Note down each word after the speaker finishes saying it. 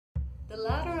The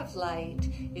ladder of light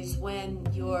is when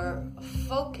your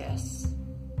focus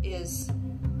is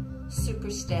super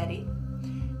steady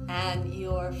and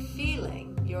your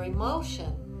feeling, your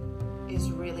emotion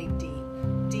is really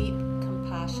deep,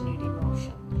 compassionate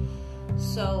emotion.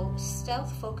 So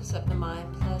stealth focus of the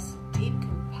mind plus deep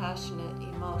compassionate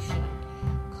emotion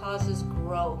causes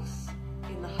growth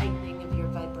in the heightening of your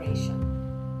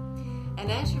vibration.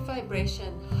 And as your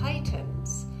vibration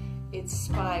heightens, it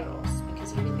spirals,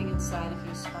 because everything inside of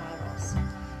you spirals.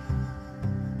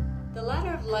 The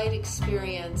ladder of light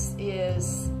experience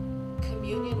is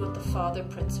communion with the Father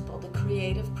principle, the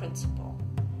creative principle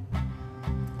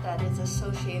that is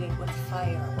associated with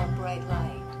fire or bright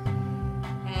light.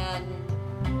 And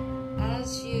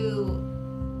as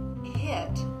you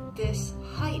hit this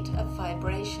height of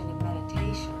vibration and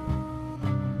meditation,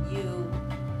 you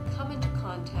come into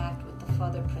contact with the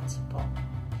Father principle.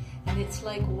 And it's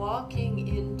like walking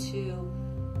into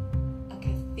a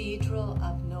cathedral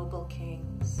of noble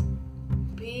kings,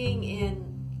 being in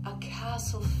a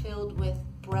castle filled with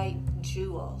bright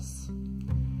jewels.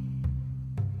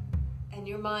 And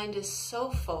your mind is so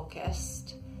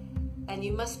focused, and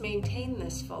you must maintain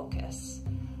this focus.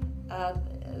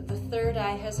 The third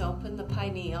eye has opened, the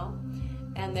pineal,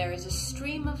 and there is a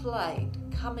stream of light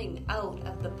coming out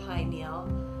of the pineal,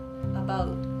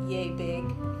 about yay big,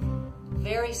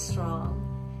 very strong.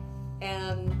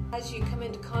 And as you come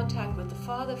into contact with the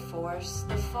Father force,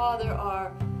 the Father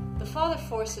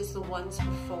force is the ones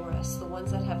before us, the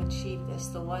ones that have achieved this,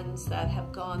 the ones that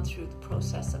have gone through the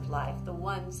process of life, the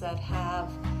ones that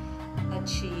have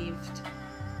achieved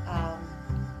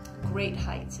great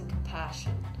heights in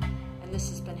compassion. And this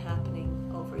has been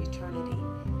happening over eternity.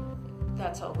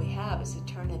 That's all we have is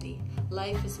eternity.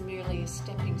 Life is merely a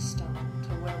stepping stone to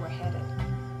where we're headed.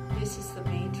 This is the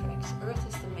matrix. Earth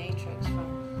is the matrix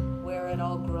from where it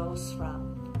all grows from.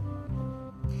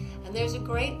 And there's a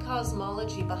great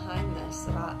cosmology behind this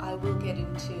that I will get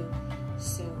into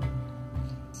soon.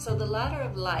 So the ladder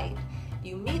of light,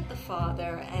 you meet the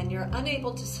Father and you're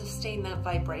unable to sustain that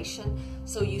vibration,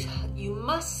 so you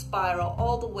must spiral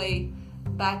all the way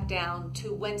back down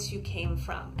to whence you came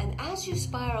from. And as you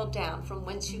spiral down from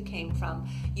whence you came from,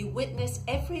 you witness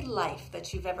every life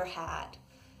that you've ever had.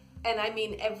 And I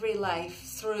mean every life,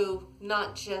 through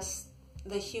not just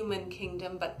the human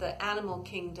kingdom, but the animal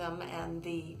kingdom and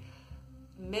the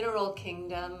mineral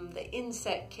kingdom, the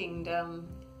insect kingdom,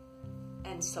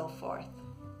 and so forth.